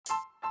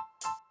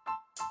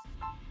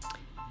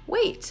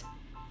Wait,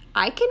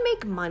 I can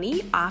make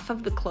money off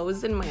of the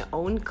clothes in my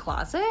own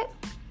closet?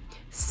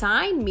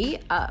 Sign me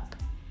up.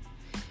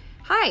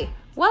 Hi,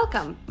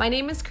 welcome. My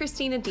name is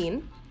Christina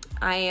Dean.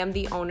 I am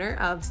the owner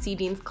of C.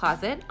 Dean's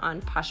Closet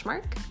on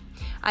Poshmark.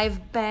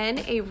 I've been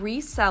a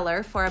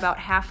reseller for about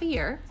half a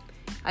year.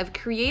 I've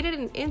created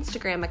an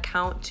Instagram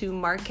account to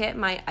market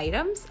my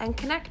items and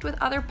connect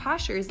with other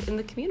poshers in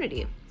the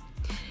community.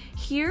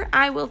 Here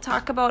I will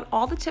talk about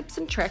all the tips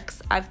and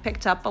tricks I've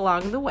picked up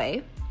along the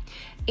way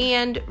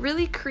and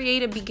really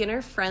create a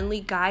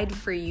beginner-friendly guide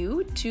for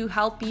you to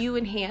help you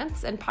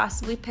enhance and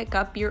possibly pick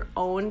up your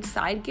own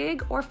side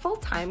gig or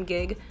full-time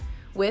gig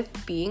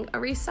with being a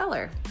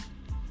reseller.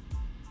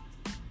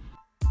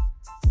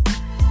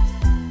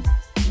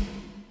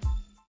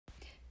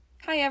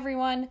 Hi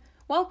everyone,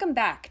 welcome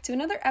back to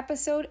another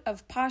episode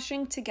of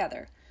Poshing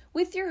Together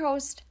with your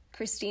host,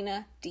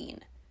 Christina Dean.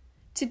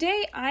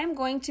 Today I'm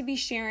going to be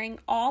sharing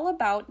all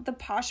about the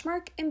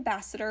Poshmark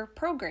Ambassador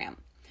Program,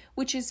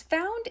 which is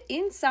found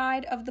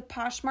inside of the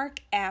Poshmark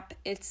app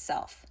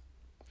itself.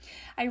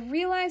 I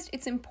realized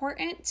it's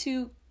important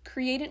to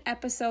create an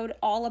episode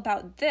all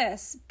about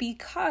this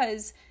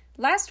because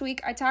last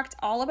week I talked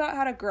all about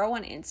how to grow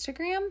on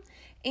Instagram,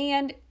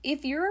 and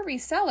if you're a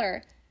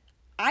reseller,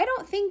 I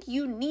don't think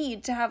you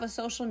need to have a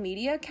social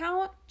media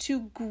account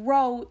to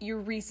grow your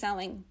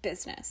reselling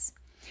business.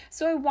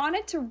 So I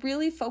wanted to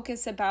really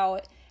focus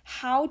about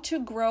how to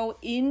grow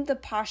in the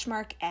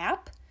Poshmark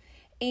app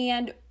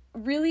and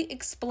really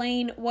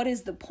explain what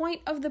is the point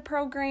of the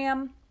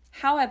program,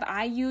 how have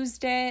I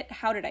used it,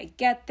 how did I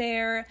get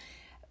there,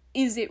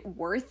 is it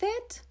worth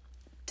it?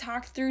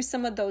 Talk through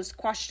some of those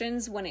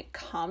questions when it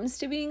comes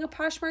to being a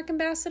Poshmark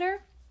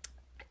ambassador.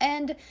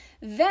 And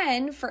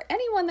then for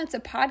anyone that's a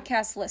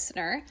podcast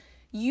listener,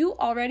 you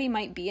already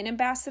might be an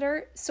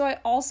ambassador. So I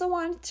also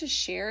wanted to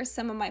share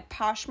some of my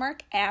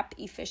Poshmark app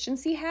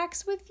efficiency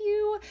hacks with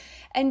you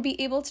and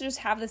be able to just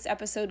have this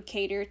episode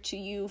cater to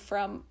you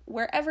from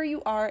wherever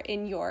you are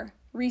in your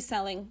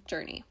reselling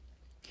journey.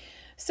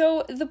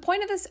 So the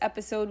point of this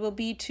episode will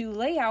be to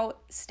lay out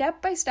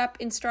step-by-step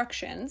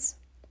instructions,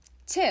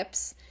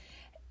 tips,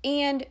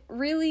 and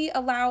really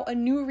allow a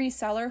new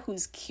reseller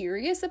who's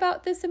curious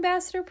about this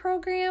ambassador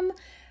program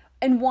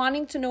and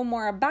wanting to know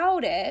more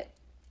about it,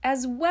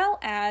 as well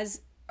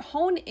as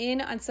hone in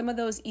on some of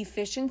those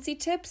efficiency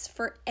tips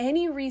for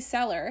any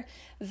reseller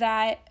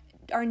that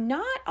are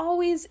not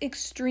always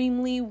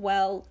extremely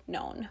well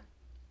known.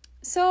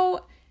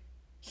 So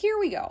here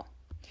we go.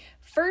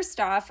 First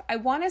off, I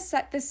want to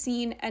set the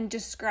scene and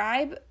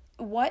describe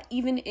what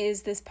even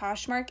is this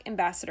Poshmark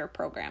Ambassador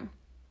Program.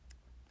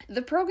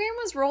 The program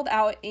was rolled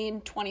out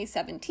in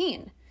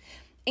 2017.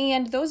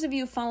 And those of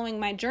you following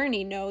my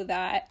journey know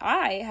that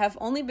I have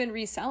only been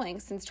reselling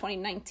since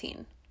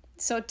 2019.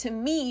 So to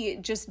me,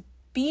 just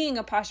being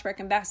a Poshmark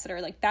ambassador,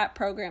 like that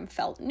program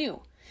felt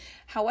new.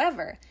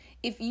 However,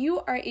 if you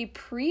are a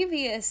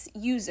previous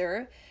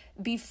user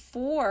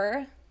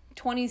before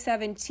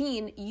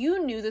 2017,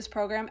 you knew this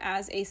program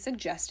as a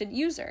suggested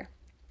user.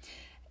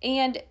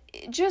 And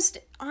just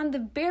on the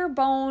bare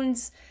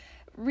bones,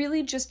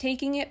 really just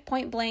taking it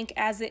point blank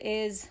as it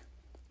is,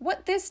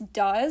 what this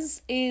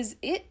does is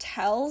it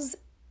tells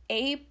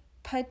a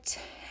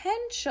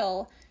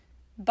potential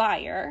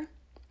buyer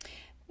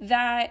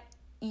that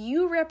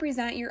you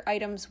represent your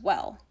items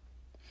well,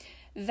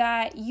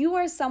 that you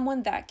are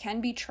someone that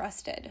can be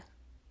trusted.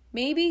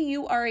 Maybe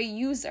you are a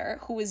user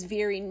who is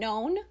very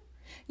known,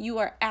 you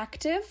are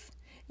active,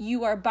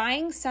 you are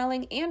buying,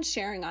 selling, and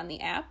sharing on the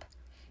app,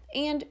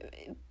 and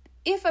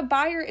if a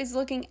buyer is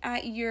looking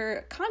at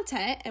your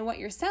content and what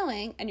you're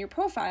selling and your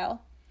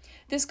profile,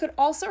 this could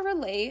also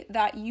relay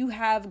that you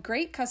have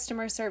great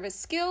customer service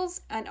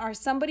skills and are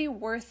somebody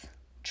worth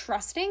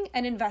trusting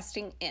and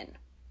investing in.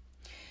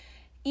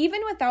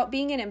 Even without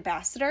being an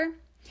ambassador,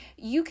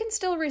 you can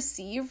still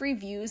receive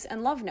reviews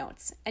and love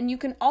notes, and you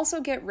can also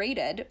get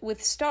rated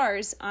with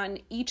stars on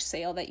each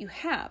sale that you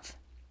have.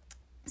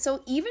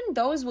 So even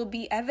those will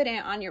be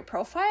evident on your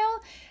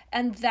profile,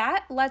 and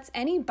that lets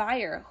any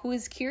buyer who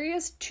is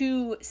curious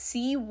to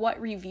see what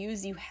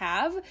reviews you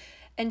have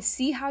and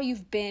see how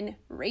you've been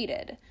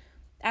rated.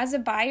 As a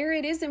buyer,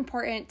 it is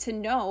important to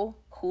know,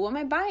 who am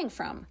I buying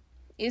from?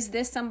 Is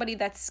this somebody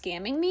that's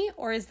scamming me,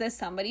 or is this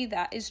somebody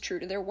that is true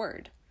to their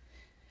word?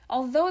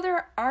 Although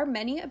there are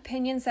many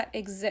opinions that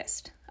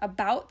exist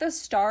about the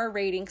star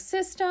rating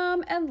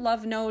system and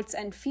love notes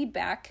and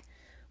feedback,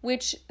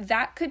 which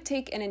that could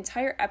take an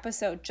entire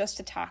episode just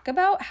to talk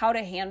about how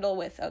to handle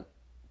with a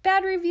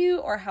bad review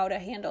or how to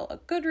handle a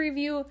good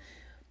review.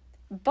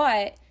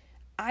 But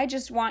I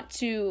just want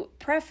to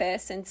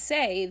preface and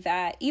say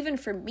that even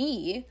for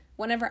me,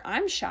 whenever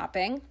I'm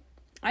shopping,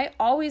 I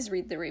always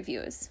read the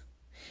reviews.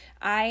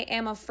 I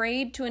am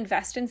afraid to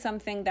invest in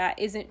something that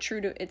isn't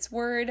true to its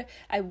word.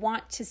 I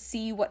want to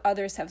see what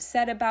others have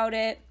said about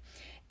it.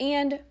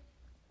 And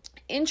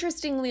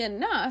interestingly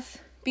enough,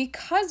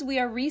 because we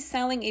are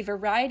reselling a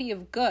variety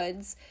of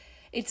goods,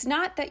 it's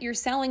not that you're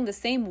selling the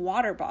same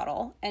water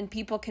bottle and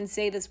people can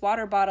say this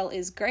water bottle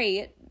is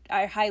great,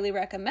 I highly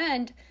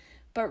recommend,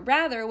 but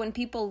rather when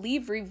people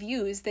leave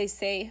reviews, they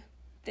say,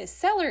 this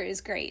seller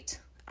is great.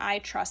 I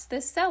trust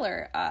this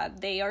seller.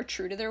 They are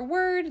true to their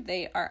word.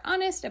 They are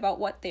honest about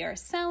what they are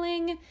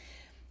selling.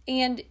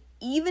 And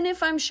even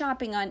if I'm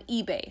shopping on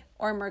eBay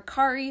or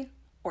Mercari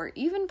or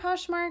even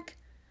Poshmark,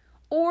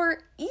 or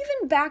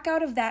even back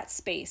out of that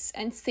space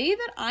and say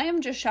that I am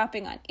just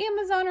shopping on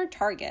Amazon or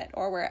Target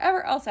or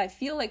wherever else I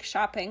feel like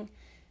shopping,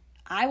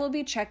 I will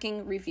be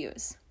checking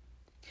reviews.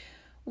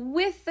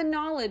 With the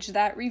knowledge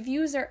that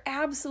reviews are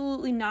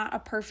absolutely not a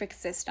perfect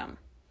system,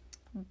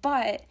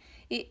 but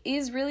it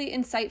is really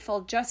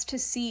insightful just to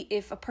see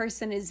if a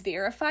person is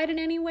verified in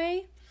any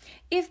way,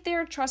 if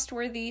they're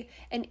trustworthy,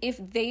 and if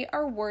they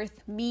are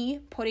worth me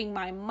putting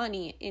my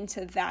money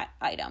into that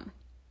item.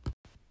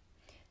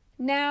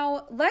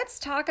 Now, let's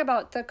talk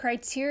about the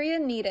criteria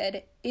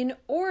needed in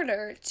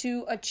order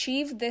to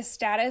achieve this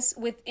status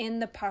within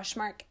the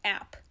Poshmark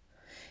app.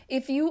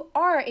 If you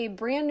are a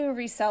brand new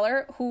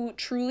reseller who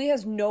truly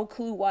has no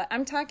clue what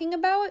I'm talking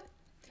about,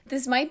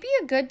 this might be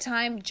a good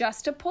time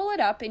just to pull it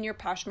up in your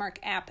Poshmark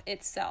app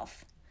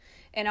itself.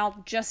 And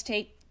I'll just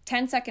take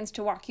 10 seconds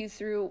to walk you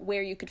through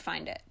where you could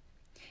find it.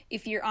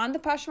 If you're on the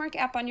Poshmark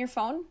app on your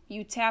phone,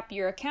 you tap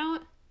your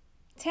account,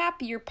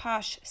 tap your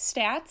Posh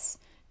stats,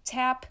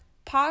 tap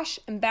Posh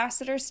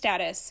Ambassador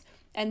status,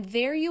 and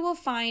there you will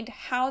find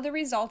how the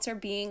results are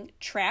being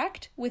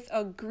tracked with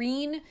a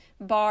green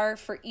bar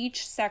for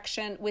each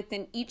section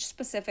within each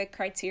specific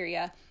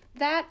criteria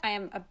that I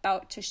am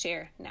about to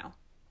share now.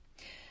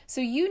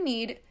 So you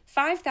need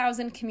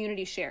 5,000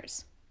 community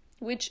shares,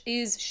 which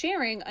is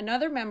sharing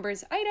another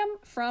member's item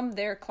from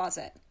their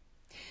closet.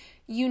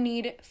 You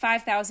need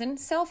 5,000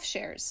 self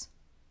shares,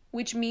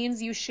 which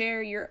means you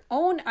share your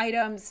own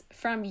items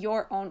from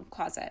your own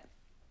closet.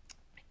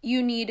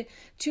 You need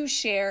to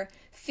share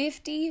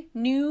 50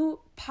 new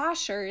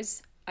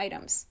Poshers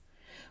items,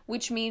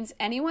 which means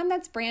anyone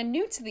that's brand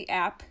new to the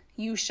app,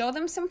 you show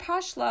them some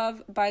Posh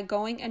love by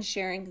going and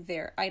sharing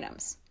their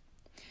items.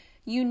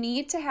 You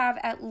need to have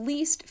at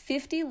least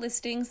 50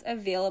 listings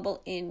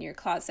available in your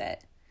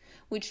closet,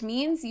 which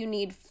means you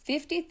need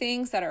 50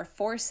 things that are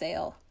for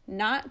sale,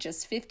 not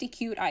just 50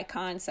 cute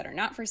icons that are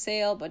not for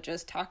sale, but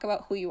just talk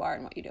about who you are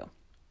and what you do.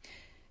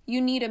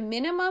 You need a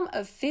minimum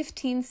of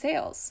 15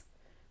 sales,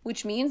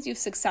 which means you've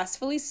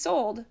successfully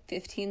sold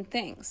 15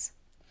 things.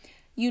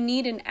 You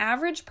need an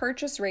average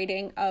purchase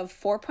rating of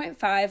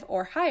 4.5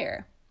 or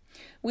higher,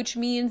 which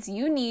means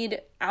you need,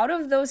 out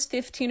of those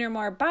 15 or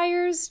more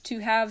buyers, to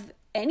have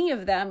any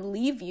of them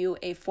leave you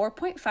a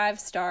 4.5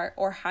 star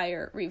or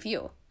higher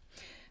review.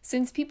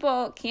 Since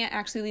people can't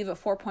actually leave a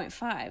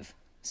 4.5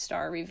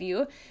 star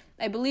review,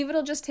 I believe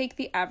it'll just take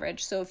the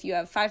average. So if you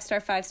have 5 star,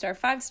 5 star,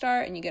 5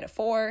 star, and you get a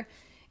 4,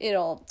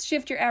 it'll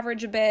shift your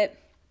average a bit.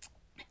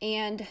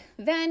 And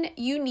then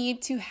you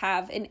need to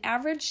have an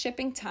average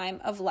shipping time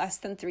of less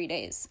than 3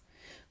 days,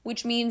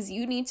 which means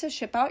you need to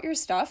ship out your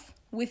stuff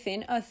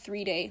within a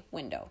 3-day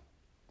window.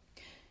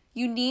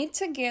 You need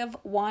to give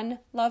one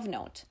love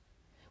note,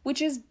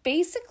 which is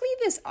basically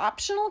this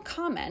optional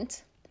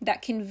comment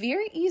that can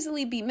very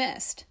easily be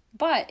missed,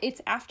 but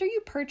it's after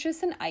you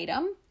purchase an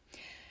item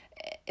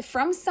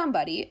from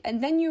somebody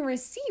and then you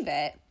receive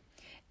it,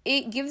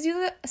 it gives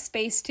you the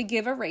space to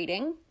give a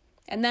rating.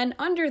 And then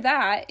under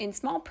that, in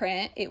small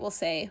print, it will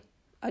say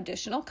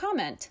additional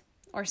comment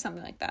or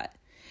something like that.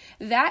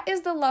 That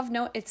is the love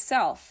note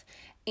itself,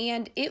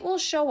 and it will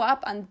show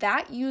up on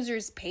that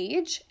user's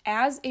page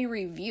as a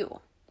review.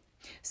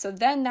 So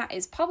then that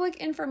is public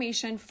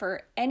information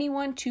for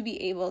anyone to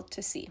be able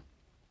to see.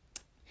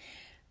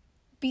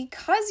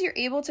 Because you're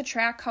able to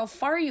track how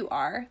far you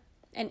are,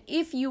 and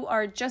if you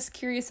are just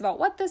curious about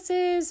what this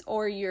is,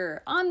 or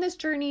you're on this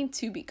journey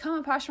to become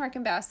a Poshmark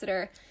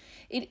ambassador,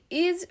 it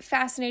is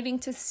fascinating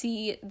to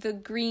see the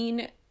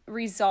green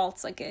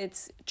results, like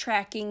it's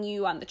tracking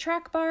you on the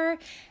track bar.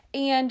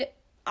 And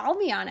I'll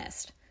be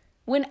honest,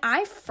 when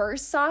I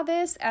first saw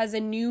this as a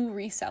new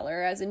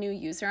reseller, as a new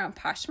user on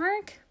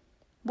Poshmark,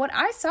 what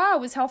I saw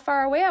was how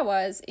far away I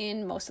was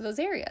in most of those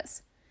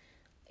areas.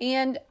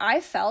 And I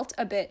felt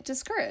a bit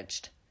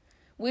discouraged,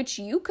 which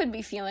you could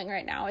be feeling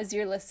right now as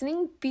you're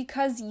listening,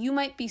 because you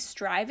might be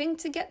striving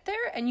to get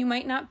there and you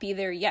might not be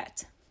there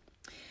yet.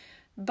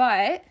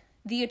 But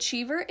the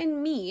achiever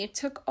in me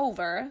took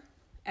over,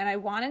 and I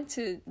wanted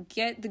to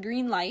get the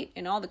green light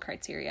in all the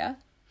criteria,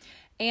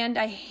 and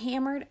I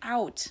hammered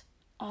out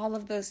all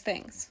of those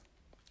things.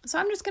 So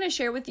I'm just going to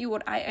share with you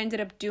what I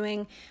ended up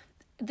doing.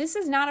 This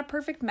is not a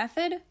perfect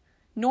method,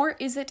 nor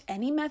is it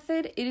any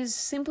method. It is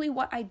simply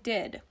what I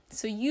did.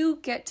 So you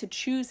get to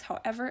choose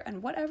however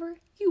and whatever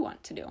you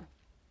want to do.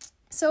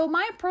 So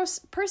my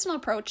personal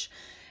approach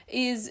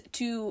is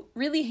to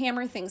really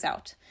hammer things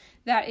out.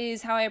 That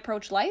is how I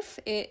approach life.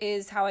 It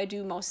is how I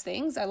do most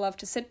things. I love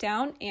to sit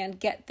down and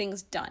get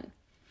things done.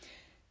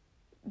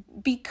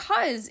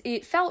 Because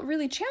it felt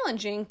really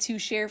challenging to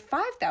share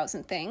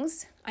 5,000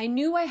 things, I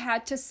knew I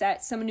had to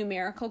set some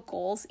numerical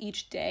goals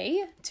each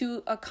day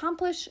to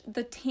accomplish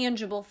the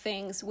tangible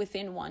things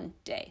within one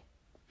day.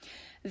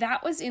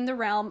 That was in the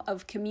realm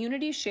of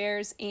community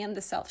shares and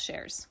the self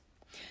shares.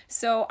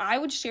 So I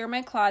would share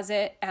my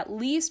closet at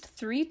least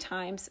 3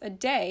 times a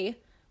day,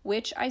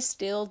 which I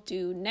still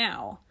do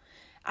now.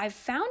 I've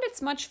found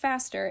it's much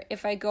faster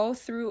if I go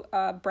through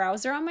a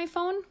browser on my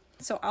phone.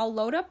 So I'll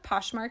load up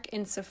Poshmark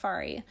in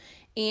Safari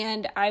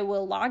and I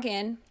will log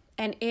in,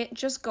 and it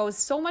just goes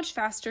so much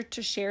faster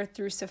to share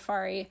through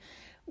Safari,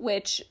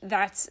 which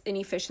that's an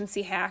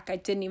efficiency hack. I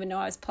didn't even know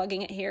I was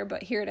plugging it here,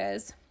 but here it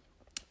is.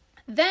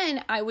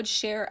 Then I would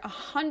share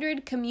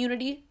 100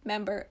 community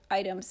member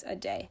items a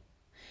day.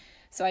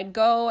 So I'd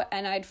go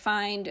and I'd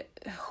find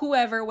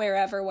whoever,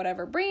 wherever,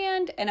 whatever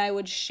brand, and I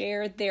would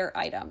share their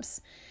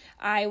items.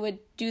 I would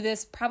do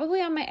this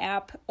probably on my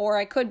app, or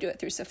I could do it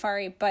through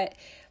Safari, but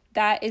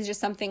that is just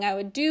something I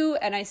would do,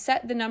 and I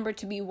set the number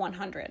to be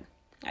 100.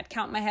 I'd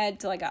count in my head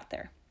till I got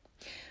there,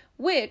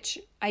 which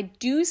I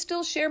do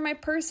still share my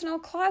personal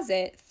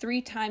closet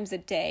 3 times a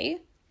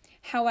day.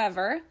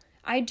 However,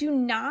 I do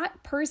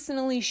not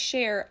personally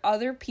share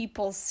other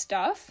people's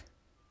stuff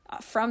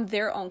from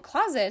their own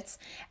closets,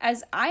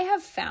 as I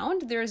have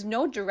found there is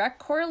no direct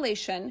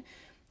correlation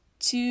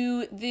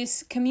to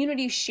this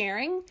community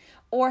sharing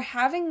or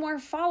having more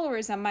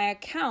followers on my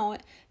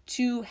account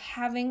to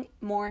having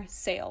more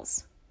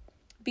sales.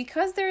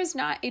 Because there is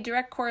not a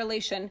direct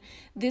correlation,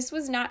 this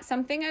was not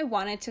something I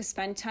wanted to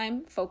spend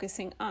time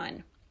focusing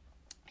on.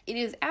 It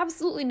is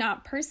absolutely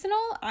not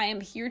personal. I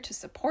am here to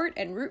support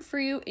and root for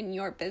you in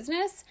your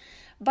business,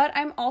 but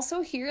I'm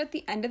also here at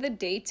the end of the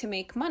day to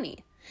make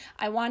money.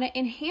 I want to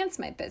enhance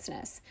my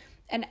business,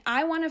 and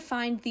I want to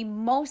find the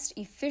most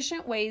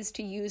efficient ways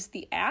to use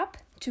the app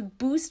to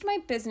boost my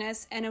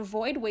business and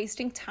avoid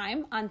wasting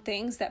time on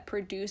things that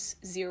produce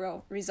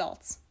 0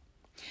 results.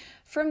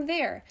 From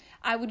there,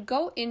 I would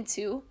go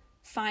into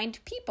find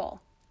people.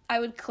 I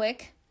would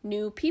click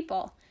new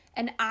people,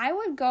 and I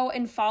would go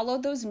and follow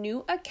those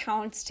new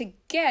accounts to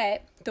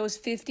get those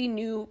 50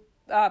 new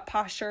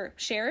Posher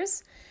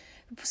shares.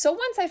 So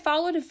once I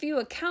followed a few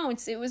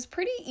accounts, it was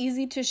pretty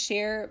easy to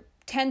share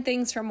 10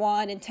 things from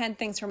one and 10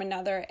 things from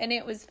another. And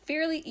it was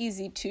fairly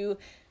easy to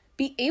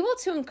be able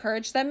to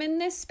encourage them in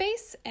this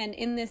space and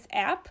in this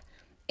app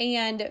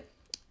and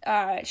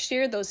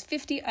share those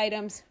 50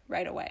 items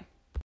right away.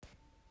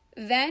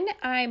 Then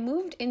I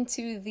moved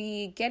into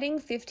the getting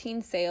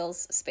 15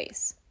 sales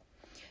space.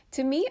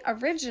 To me,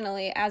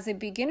 originally, as a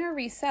beginner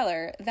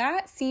reseller,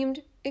 that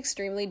seemed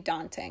extremely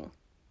daunting.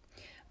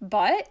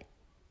 But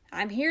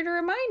I'm here to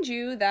remind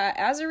you that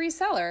as a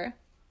reseller,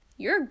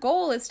 your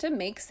goal is to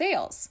make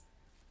sales.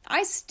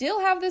 I still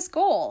have this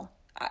goal.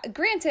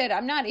 Granted,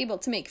 I'm not able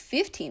to make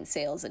 15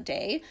 sales a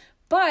day,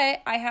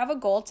 but I have a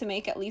goal to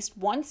make at least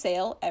 1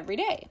 sale every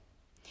day.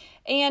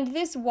 And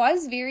this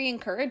was very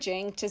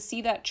encouraging to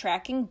see that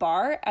tracking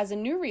bar as a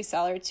new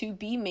reseller to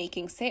be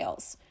making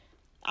sales.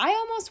 I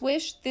almost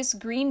wish this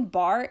green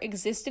bar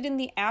existed in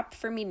the app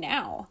for me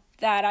now,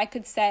 that I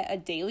could set a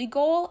daily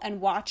goal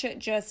and watch it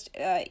just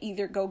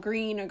either go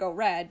green or go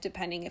red,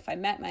 depending if I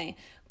met my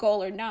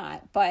goal or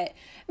not. But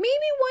maybe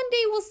one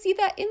day we'll see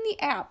that in the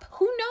app.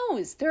 Who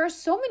knows? There are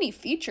so many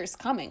features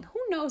coming. Who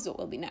knows what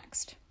will be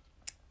next?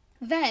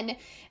 Then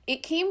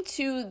it came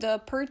to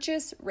the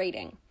purchase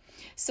rating.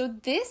 So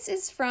this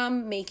is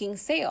from making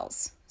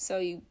sales. So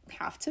you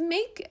have to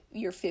make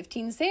your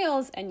 15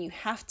 sales and you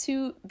have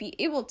to be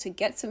able to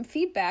get some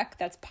feedback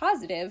that's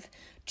positive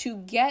to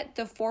get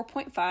the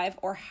 4.5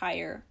 or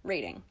higher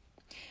rating.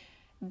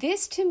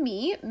 This to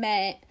me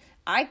meant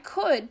I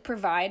could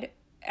provide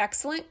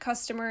excellent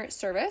customer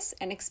service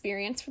and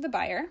experience for the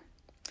buyer,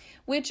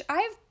 which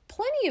I have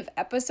plenty of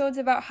episodes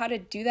about how to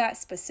do that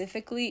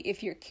specifically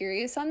if you're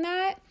curious on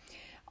that.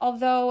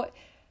 Although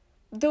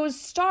those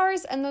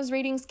stars and those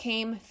ratings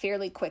came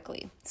fairly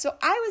quickly. So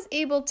I was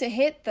able to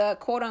hit the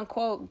quote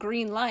unquote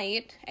green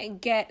light and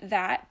get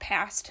that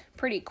passed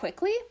pretty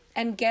quickly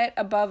and get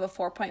above a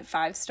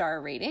 4.5 star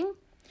rating.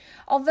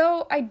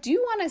 Although I do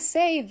want to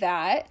say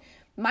that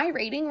my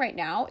rating right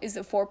now is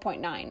a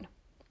 4.9.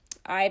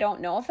 I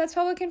don't know if that's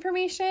public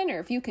information or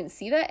if you can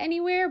see that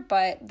anywhere,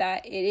 but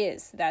that it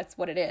is. That's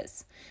what it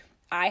is.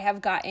 I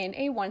have gotten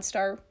a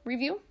 1-star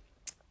review,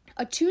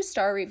 a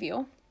 2-star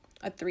review,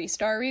 a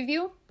 3-star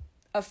review,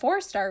 a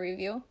 4-star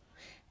review,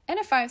 and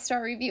a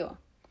 5-star review.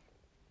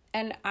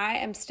 And I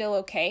am still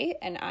okay,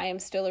 and I am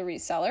still a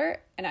reseller,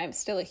 and I'm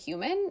still a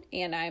human,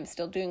 and I'm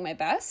still doing my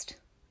best.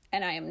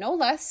 And I am no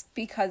less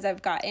because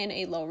I've gotten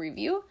a low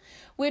review,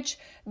 which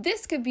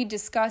this could be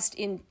discussed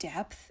in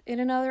depth in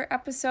another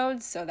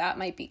episode, so that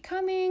might be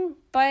coming.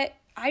 But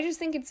I just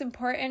think it's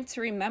important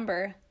to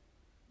remember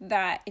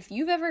that if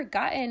you've ever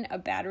gotten a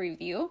bad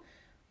review,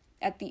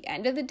 at the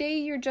end of the day,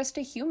 you're just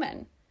a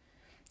human.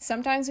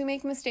 Sometimes we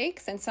make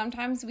mistakes, and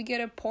sometimes we get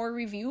a poor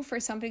review for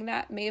something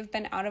that may have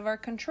been out of our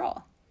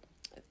control.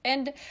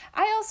 And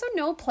I also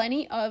know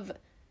plenty of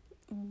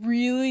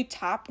really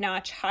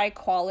top-notch,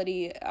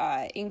 high-quality,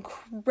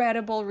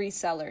 incredible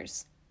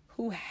resellers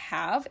who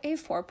have a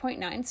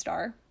 4.9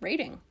 star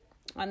rating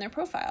on their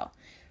profile.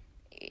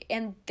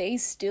 And they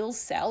still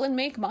sell and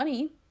make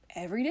money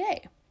every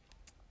day.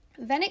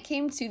 Then it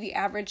came to the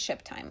average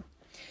ship time.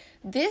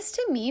 This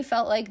to me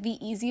felt like the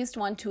easiest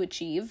one to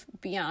achieve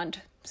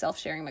beyond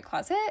self-sharing my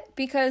closet,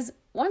 because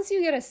once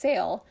you get a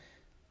sale,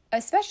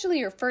 especially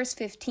your first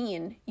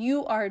 15,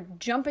 you are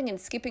jumping and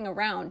skipping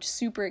around,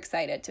 super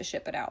excited to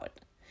ship it out.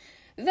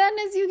 Then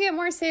as you get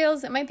more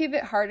sales, it might be a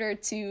bit harder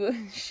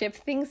to ship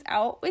things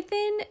out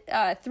within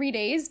 3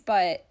 days,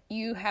 but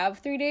you have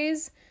 3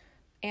 days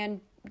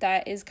and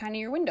that is kind of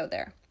your window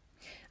there.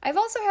 I've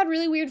also had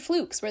really weird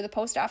flukes where the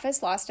post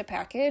office lost a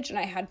package and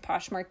I had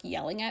Poshmark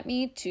yelling at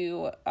me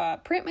to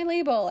print my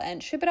label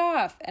and ship it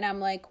off. And I'm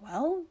like,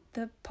 well,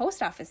 the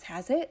post office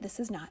has it. This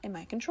is not in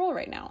my control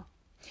right now.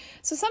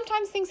 So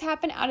sometimes things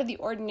happen out of the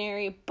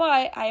ordinary,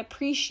 but I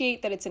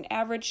appreciate that it's an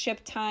average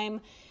ship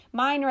time.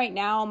 Mine right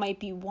now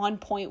might be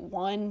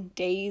 1.1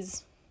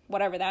 days,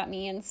 whatever that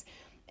means.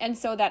 And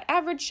so that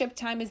average ship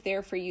time is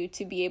there for you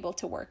to be able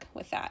to work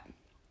with that.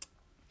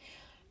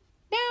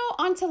 Now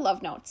on to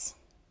love notes.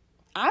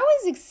 I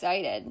was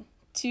excited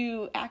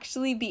to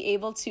actually be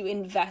able to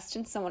invest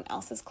in someone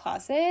else's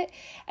closet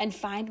and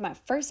find my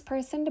first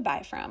person to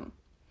buy from.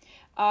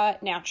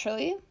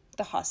 Naturally,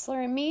 the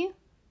hustler in me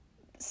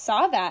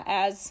saw that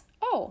as,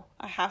 oh,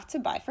 I have to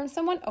buy from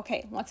someone.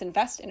 Okay, let's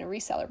invest in a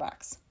reseller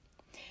box.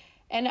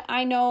 And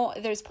I know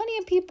there's plenty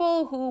of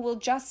people who will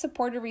just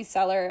support a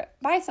reseller,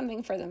 buy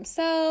something for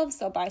themselves,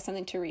 they'll buy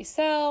something to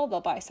resell,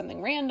 they'll buy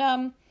something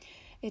random.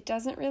 It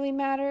doesn't really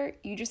matter.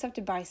 You just have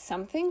to buy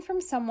something from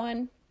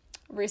someone,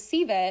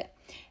 receive it,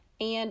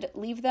 and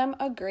leave them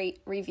a great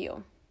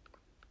review.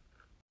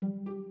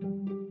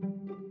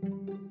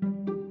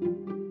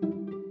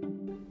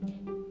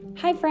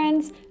 Hi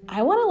friends,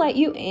 I want to let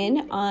you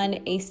in on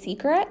a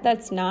secret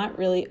that's not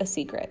really a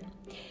secret.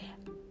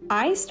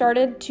 I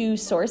started to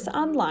source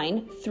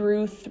online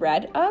through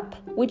ThredUp,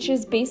 which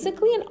is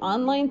basically an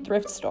online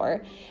thrift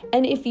store.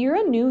 And if you're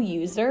a new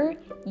user,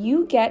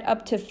 you get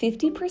up to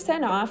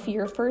 50% off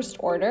your first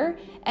order.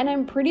 And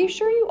I'm pretty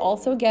sure you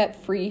also get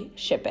free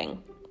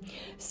shipping.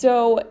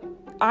 So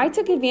I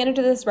took advantage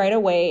of this right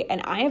away,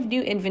 and I have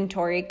new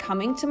inventory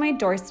coming to my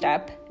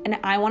doorstep, and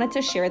I wanted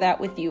to share that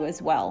with you as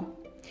well.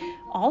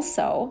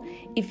 Also,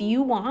 if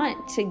you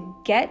want to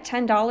get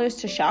 $10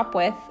 to shop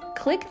with,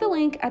 click the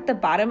link at the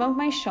bottom of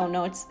my show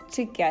notes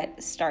to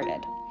get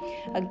started.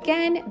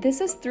 Again,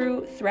 this is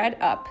through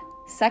ThredUp,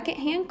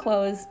 secondhand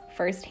clothes,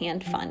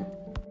 firsthand fun.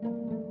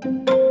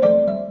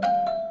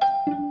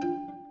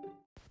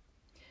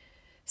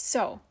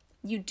 So,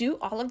 you do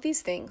all of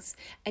these things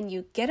and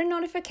you get a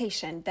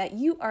notification that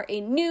you are a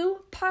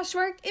new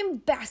Poshmark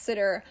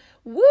ambassador.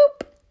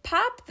 Whoop!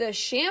 Pop the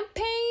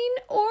champagne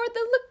or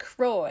the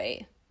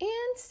LaCroix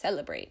and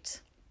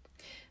celebrate.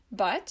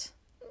 But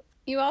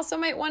you also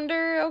might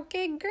wonder,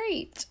 okay,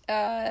 great.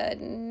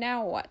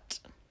 Now what?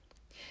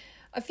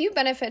 A few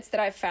benefits that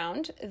I've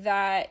found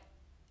that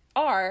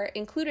are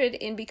included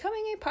in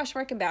becoming a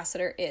Poshmark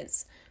ambassador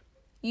is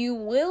you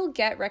will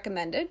get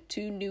recommended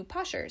to new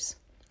Poshers.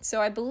 So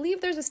I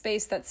believe there's a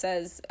space that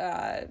says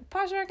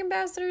Poshmark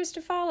ambassadors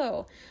to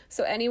follow.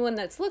 So anyone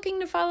that's looking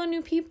to follow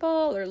new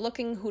people or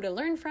looking who to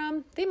learn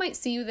from, they might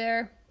see you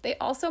there. They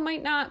also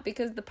might not,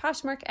 because the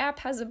Poshmark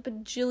app has a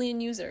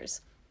bajillion users.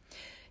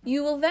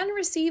 You will then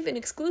receive an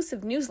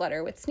exclusive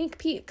newsletter with sneak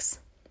peeks.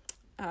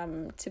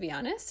 To be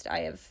honest,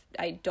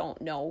 I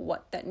don't know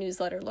what that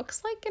newsletter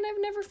looks like, and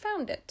I've never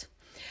found it.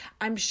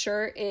 I'm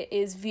sure it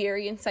is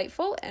very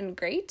insightful and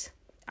great.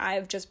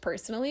 I've just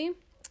personally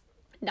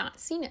not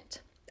seen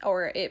it.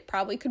 Or it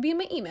probably could be in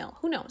my email.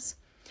 Who knows?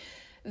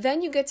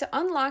 Then you get to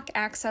unlock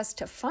access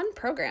to fun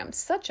programs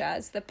such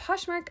as the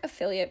Poshmark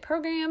Affiliate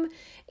Program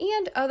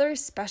and other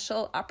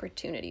special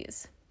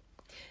opportunities.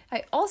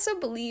 I also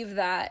believe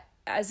that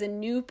as a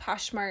new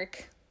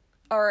Poshmark,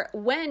 or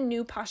when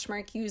new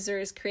Poshmark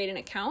users create an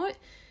account,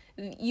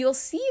 you'll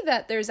see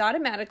that there's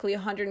automatically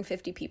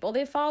 150 people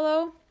they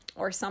follow,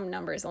 or some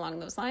numbers along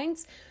those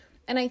lines.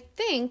 And I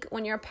think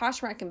when you're a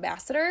Poshmark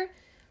ambassador,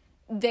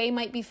 they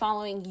might be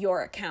following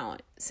your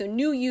account. So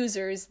new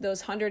users,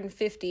 those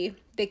 150,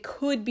 they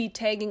could be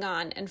tagging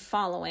on and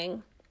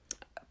following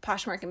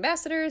Poshmark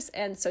ambassadors,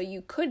 and so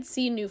you could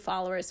see new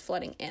followers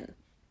flooding in.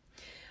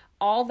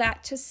 All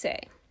that to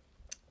say,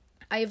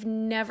 I have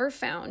never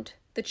found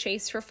the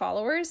chase for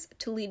followers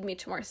to lead me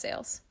to more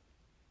sales.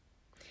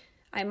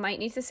 I might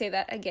need to say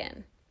that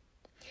again.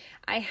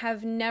 I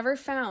have never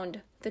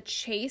found the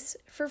chase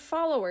for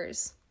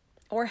followers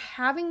or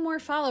having more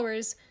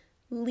followers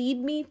lead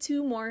me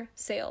to more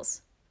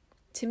sales.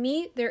 To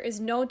me, there is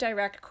no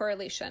direct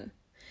correlation,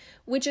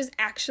 which is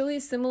actually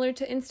similar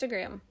to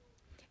Instagram.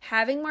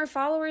 Having more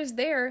followers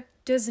there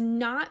does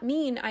not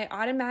mean I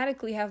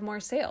automatically have more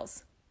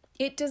sales.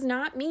 It does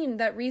not mean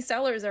that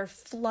resellers are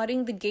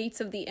flooding the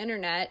gates of the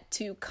internet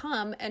to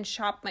come and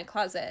shop my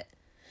closet.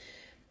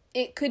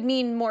 It could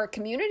mean more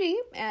community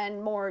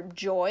and more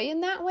joy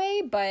in that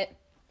way, but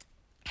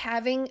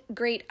having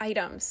great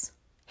items,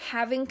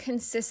 having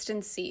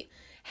consistency,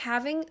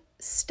 having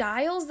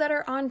styles that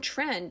are on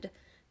trend,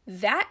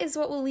 that is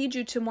what will lead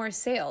you to more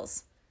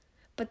sales.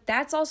 But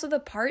that's also the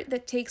part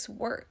that takes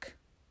work.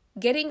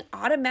 Getting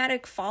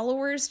automatic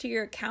followers to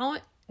your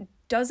account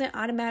doesn't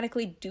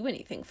automatically do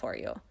anything for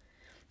you.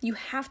 You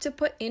have to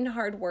put in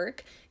hard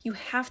work. You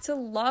have to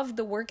love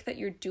the work that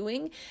you're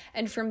doing.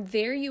 And from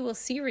there, you will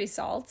see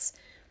results,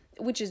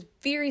 which is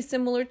very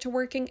similar to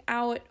working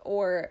out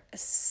or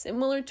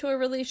similar to a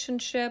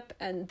relationship.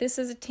 And this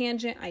is a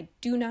tangent I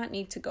do not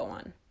need to go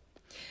on.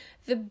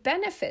 The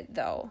benefit,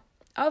 though,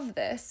 of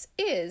this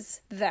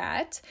is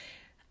that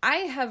I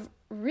have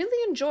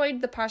really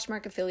enjoyed the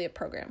Poshmark affiliate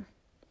program.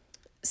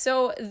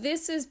 So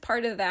this is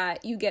part of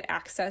that you get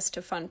access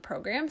to fun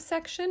programs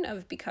section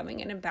of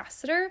becoming an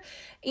ambassador.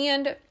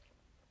 And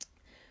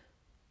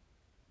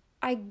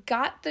I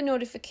got the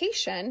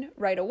notification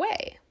right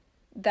away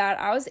that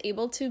I was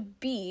able to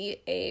be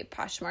a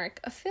Poshmark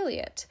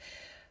affiliate,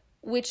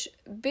 which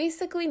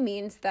basically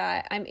means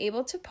that I'm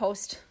able to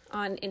post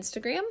on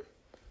Instagram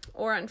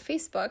or on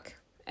Facebook.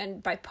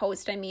 And by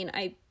post, I mean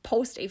I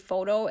post a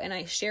photo and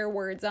I share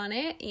words on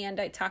it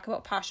and I talk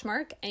about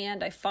Poshmark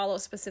and I follow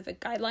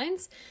specific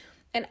guidelines,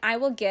 and I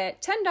will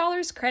get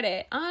 $10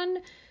 credit on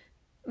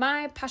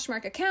my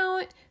Poshmark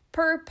account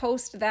per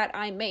post that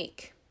I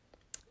make.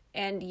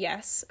 And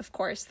yes, of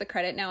course, the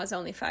credit now is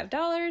only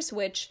 $5,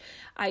 which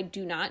I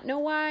do not know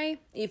why.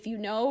 If you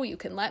know, you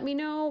can let me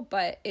know,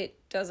 but it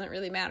doesn't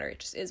really matter. It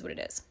just is what it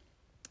is.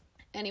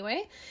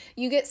 Anyway,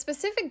 you get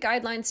specific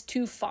guidelines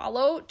to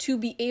follow to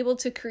be able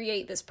to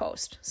create this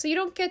post. So you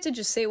don't get to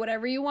just say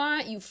whatever you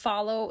want. You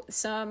follow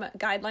some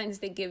guidelines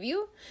they give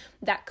you.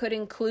 That could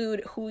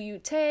include who you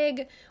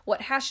tag,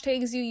 what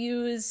hashtags you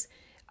use.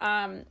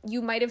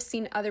 You might have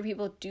seen other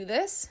people do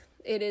this.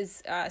 It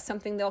is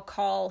something they'll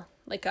call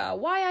like a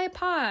why I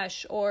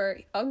Posh or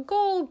a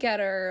goal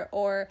getter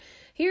or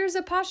here's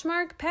a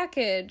Poshmark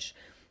package.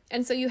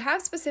 And so you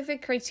have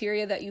specific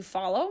criteria that you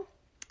follow,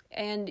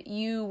 and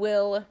you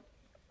will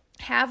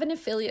have an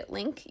affiliate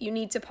link you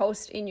need to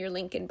post in your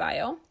link in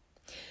bio.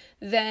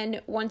 Then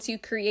once you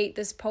create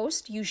this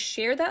post, you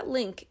share that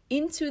link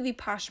into the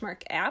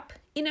Poshmark app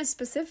in a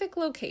specific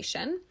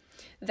location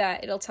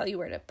that it'll tell you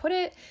where to put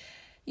it.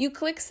 You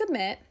click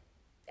submit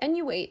and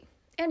you wait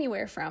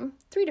anywhere from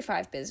 3 to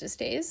 5 business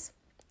days,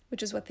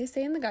 which is what they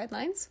say in the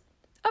guidelines,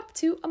 up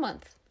to a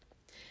month.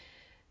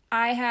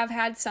 I have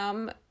had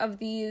some of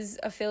these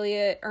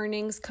affiliate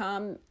earnings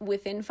come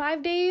within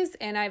 5 days,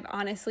 and I've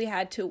honestly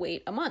had to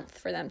wait a month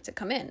for them to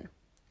come in.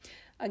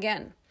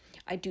 Again,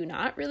 I do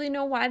not really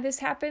know why this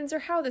happens or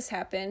how this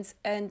happens,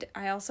 and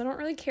I also don't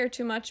really care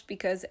too much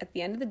because at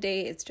the end of the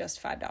day, it's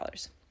just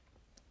 $5.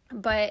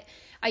 But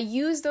I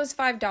use those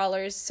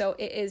 $5, so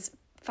it is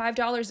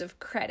 $5 of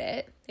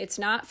credit. It's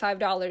not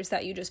 $5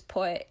 that you just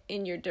put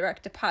in your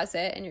direct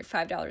deposit and you're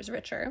 $5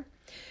 richer.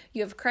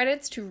 You have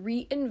credits to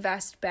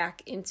reinvest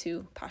back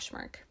into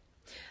Poshmark.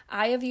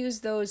 I have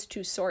used those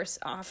to source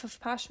off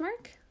of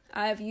Poshmark.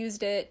 I've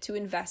used it to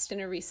invest in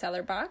a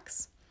reseller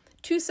box,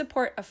 to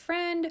support a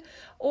friend,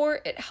 or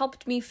it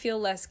helped me feel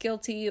less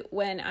guilty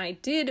when I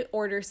did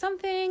order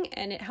something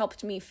and it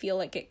helped me feel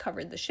like it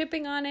covered the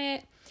shipping on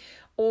it,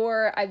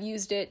 or I've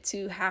used it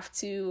to have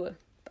to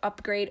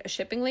upgrade a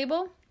shipping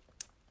label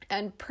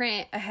and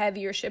print a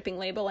heavier shipping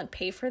label and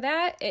pay for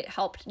that. It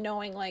helped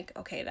knowing like,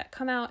 okay, that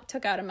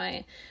took out of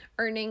my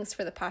earnings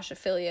for the Posh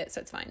affiliate,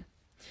 so it's fine.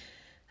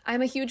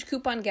 I'm a huge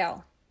coupon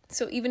gal.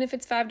 So even if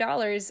it's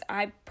 $5,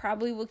 I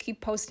probably will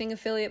keep posting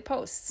affiliate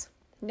posts.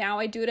 Now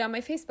I do it on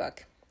my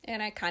Facebook,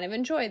 and I kind of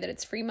enjoy that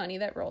it's free money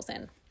that rolls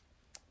in.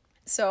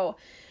 So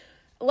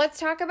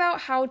let's talk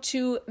about how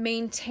to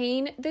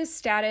maintain this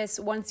status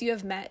once you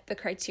have met the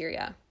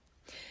criteria.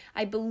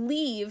 I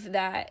believe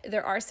that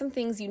there are some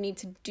things you need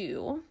to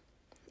do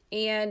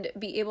and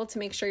be able to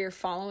make sure you're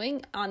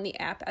following on the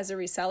app as a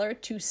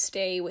reseller to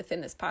stay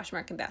within this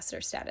Poshmark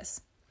ambassador status.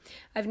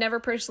 I've never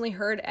personally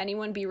heard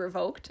anyone be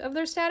revoked of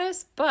their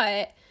status,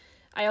 but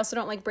I also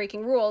don't like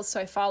breaking rules, so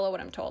I follow what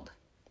I'm told.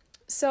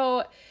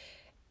 So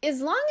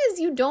as long as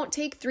you don't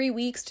take 3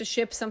 weeks to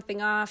ship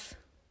something off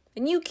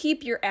and you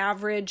keep your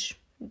average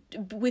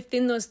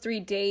within those 3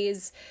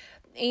 days,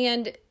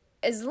 and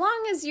as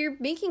long as you're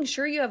making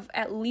sure you have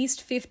at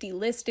least 50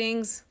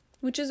 listings,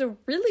 which is a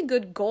really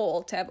good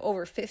goal to have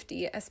over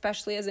 50,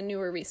 especially as a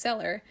newer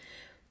reseller,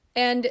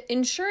 and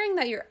ensuring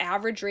that your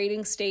average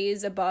rating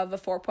stays above a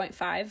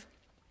 4.5,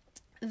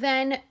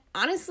 then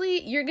honestly,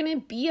 you're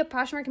going to be a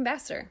Poshmark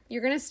ambassador.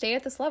 You're going to stay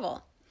at this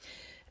level.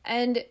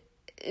 And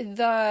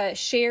the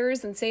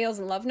shares and sales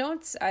and love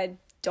notes, I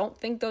don't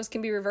think those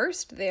can be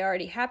reversed. They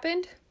already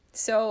happened.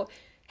 So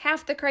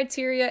half the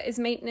criteria is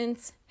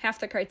maintenance, half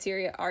the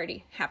criteria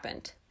already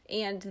happened.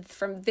 And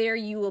from there,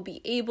 you will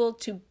be able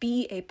to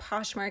be a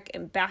Poshmark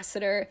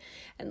ambassador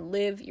and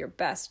live your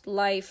best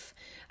life.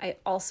 I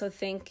also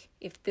think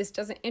if this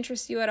doesn't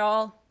interest you at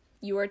all,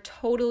 you are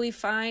totally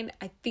fine.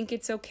 I think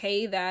it's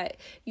okay that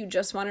you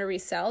just want to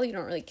resell. You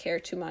don't really care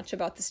too much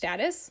about the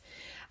status.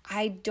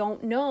 I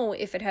don't know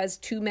if it has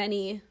too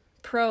many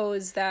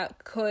pros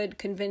that could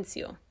convince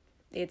you.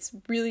 It's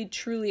really,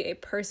 truly a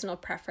personal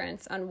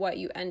preference on what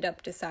you end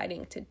up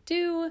deciding to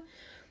do.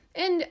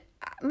 And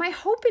my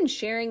hope in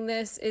sharing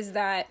this is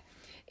that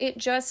it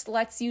just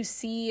lets you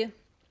see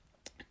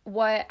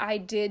what I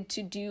did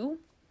to do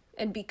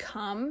and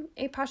become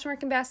a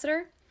Poshmark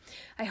ambassador.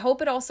 I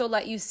hope it also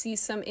let you see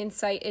some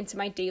insight into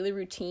my daily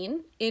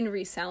routine in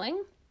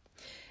reselling.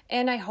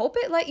 And I hope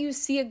it let you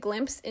see a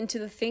glimpse into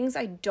the things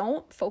I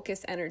don't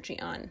focus energy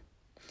on.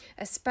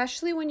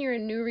 Especially when you're a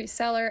new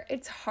reseller,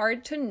 it's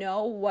hard to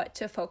know what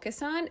to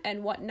focus on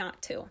and what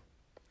not to.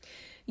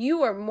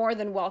 You are more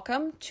than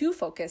welcome to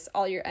focus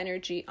all your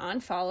energy on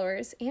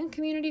followers and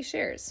community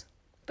shares.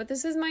 But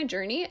this is my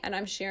journey, and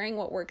I'm sharing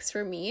what works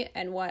for me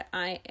and what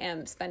I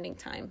am spending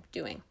time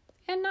doing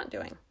and not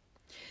doing.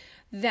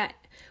 Then,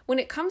 when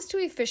it comes to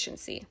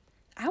efficiency,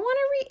 I want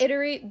to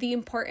reiterate the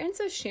importance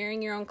of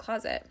sharing your own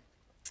closet.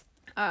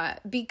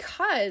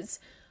 Because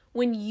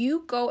when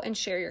you go and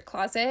share your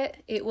closet,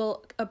 it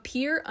will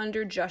appear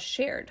under just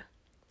shared,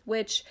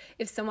 which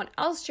if someone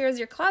else shares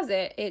your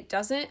closet, it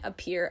doesn't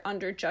appear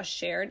under just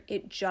shared.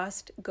 It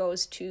just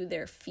goes to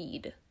their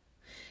feed.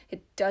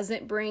 It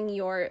doesn't bring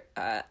your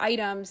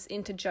items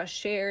into just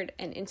shared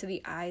and into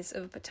the eyes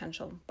of a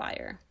potential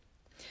buyer.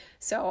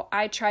 So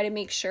I try to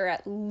make sure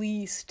at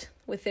least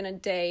within a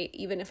day,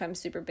 even if I'm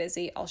super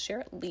busy, I'll share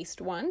at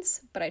least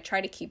once, but I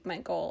try to keep my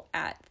goal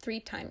at 3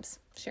 times,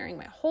 sharing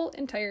my whole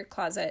entire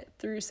closet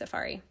through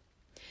Safari.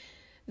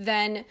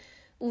 Then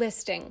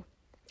listing.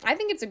 I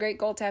think it's a great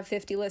goal to have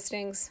 50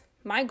 listings.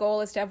 My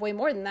goal is to have way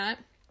more than that.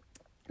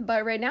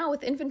 But right now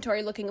with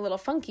inventory looking a little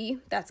funky,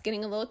 that's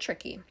getting a little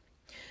tricky.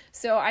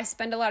 So I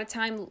spend a lot of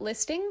time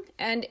listing,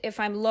 and if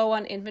I'm low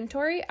on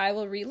inventory, I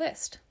will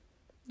relist.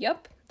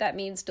 Yep, that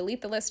means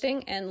delete the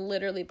listing and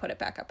literally put it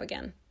back up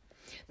again.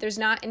 There's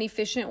not an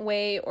efficient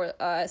way or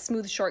a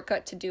smooth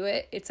shortcut to do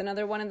it. It's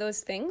another one of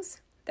those things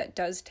that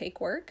does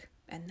take work,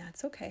 and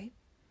that's okay.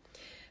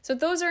 So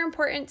those are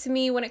important to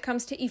me when it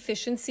comes to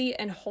efficiency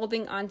and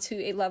holding on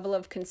to a level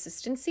of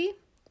consistency.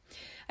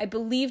 I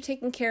believe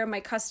taking care of my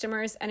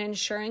customers and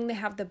ensuring they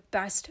have the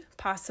best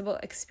possible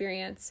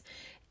experience.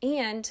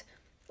 And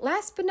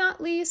last but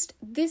not least,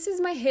 this is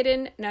my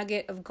hidden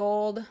nugget of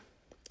gold.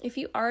 If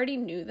you already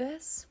knew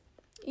this,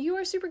 you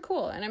are super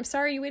cool, and I'm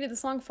sorry you waited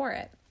this long for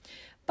it.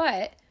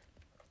 But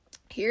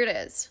here it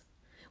is.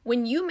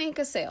 When you make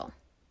a sale,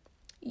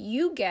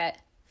 you get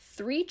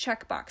 3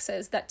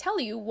 checkboxes that tell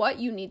you what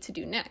you need to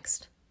do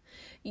next.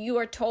 You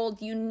are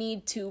told you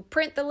need to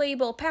print the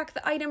label, pack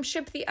the item,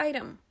 ship the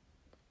item.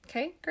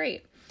 Okay,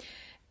 great.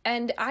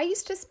 And I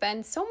used to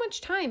spend so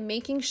much time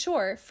making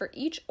sure for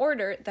each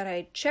order that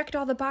I checked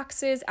all the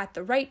boxes at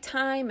the right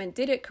time and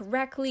did it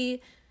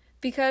correctly,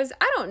 because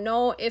I don't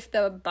know if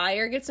the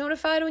buyer gets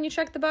notified when you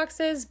check the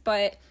boxes,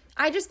 but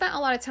I just spent a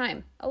lot of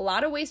time, a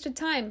lot of wasted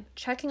time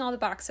checking all the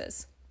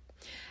boxes.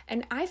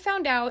 And I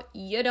found out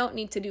you don't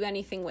need to do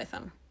anything with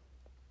them.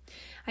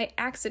 I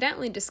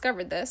accidentally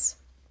discovered this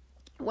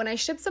when I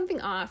shipped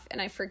something off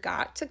and I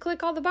forgot to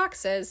click all the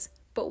boxes,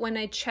 but when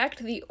I checked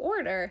the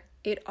order,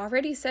 it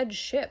already said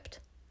shipped.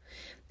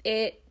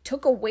 It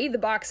took away the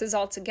boxes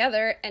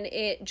altogether, and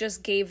it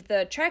just gave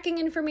the tracking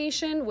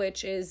information,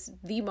 which is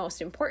the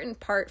most important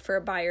part for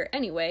a buyer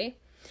anyway,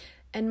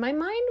 and my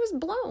mind was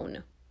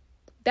blown.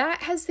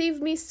 That has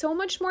saved me so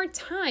much more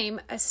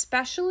time,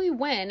 especially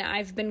when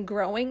I've been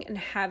growing and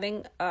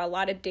having a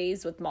lot of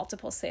days with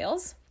multiple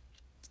sales.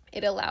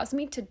 It allows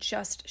me to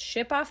just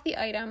ship off the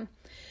item,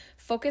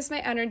 focus my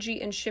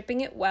energy in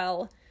shipping it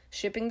well,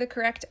 shipping the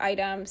correct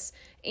items,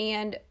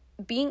 and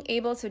being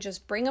able to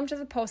just bring them to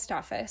the post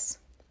office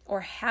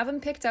or have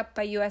them picked up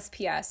by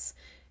USPS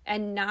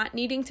and not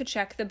needing to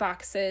check the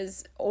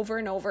boxes over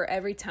and over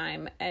every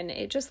time. And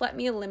it just let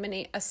me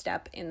eliminate a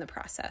step in the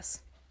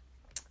process.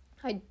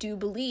 I do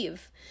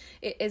believe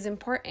it is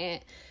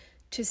important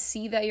to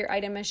see that your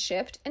item is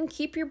shipped and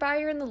keep your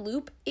buyer in the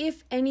loop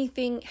if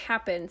anything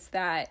happens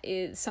that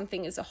is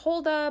something is a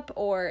holdup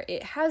or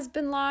it has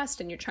been lost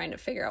and you're trying to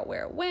figure out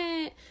where it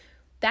went.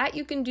 That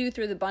you can do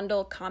through the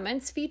bundle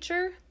comments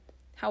feature.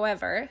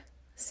 However,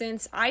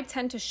 since I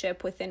tend to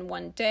ship within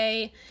 1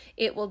 day,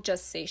 it will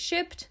just say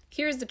shipped,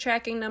 here's the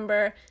tracking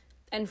number,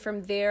 and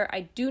from there,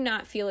 I do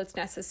not feel it's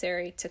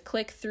necessary to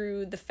click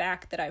through the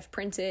fact that I've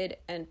printed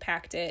and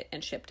packed it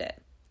and shipped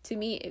it. To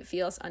me, it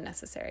feels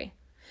unnecessary.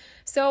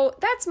 So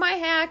that's my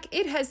hack.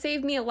 It has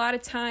saved me a lot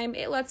of time.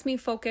 It lets me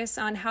focus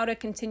on how to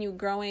continue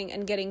growing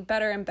and getting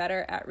better and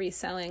better at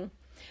reselling.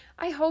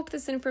 I hope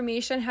this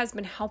information has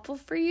been helpful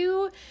for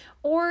you,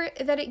 or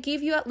that it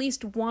gave you at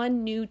least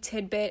one new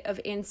tidbit of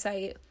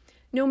insight,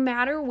 no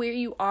matter where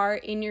you are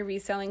in your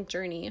reselling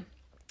journey.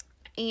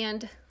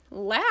 And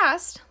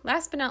last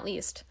but not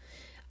least,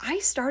 I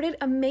started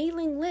a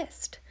mailing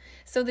list.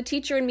 So the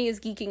teacher in me is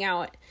geeking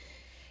out.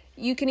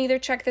 You can either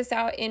check this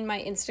out in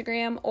my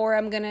Instagram, or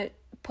I'm going to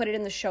put it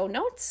in the show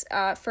notes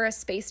for a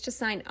space to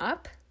sign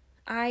up.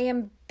 I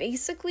am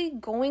basically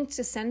going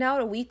to send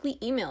out a weekly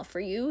email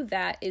for you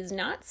that is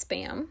not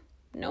spam.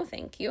 No,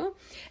 thank you.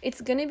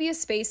 It's going to be a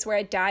space where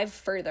I dive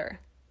further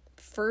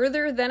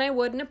than I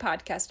would in a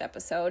podcast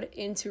episode,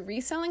 into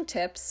reselling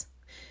tips,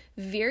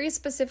 very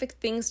specific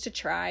things to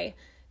try,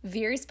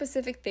 very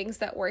specific things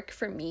that work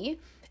for me,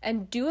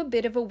 and do a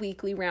bit of a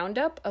weekly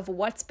roundup of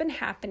what's been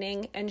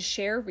happening and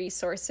share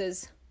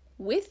resources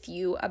with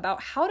you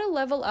about how to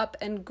level up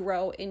and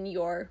grow in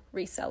your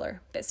reseller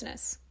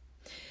business.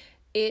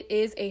 It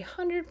is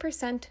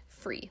 100%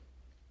 free.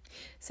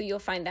 So you'll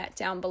find that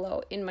down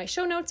below in my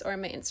show notes or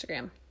on my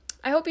Instagram.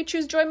 I hope you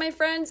choose joy, my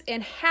friends,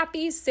 and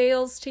happy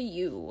sales to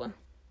you.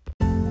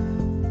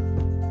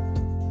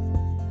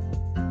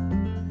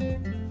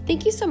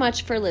 Thank you so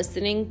much for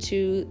listening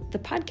to the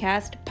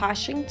podcast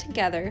Poshing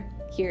Together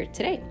here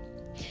today.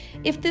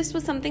 If this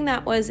was something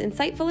that was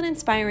insightful and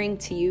inspiring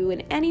to you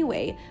in any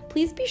way,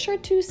 please be sure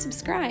to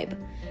subscribe.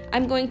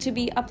 I'm going to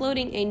be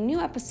uploading a new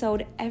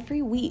episode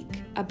every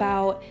week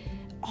about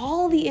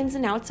all the ins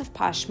and outs of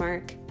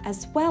Poshmark,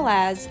 as well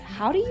as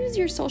how to use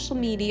your social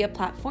media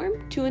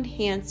platform to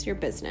enhance your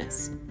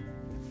business.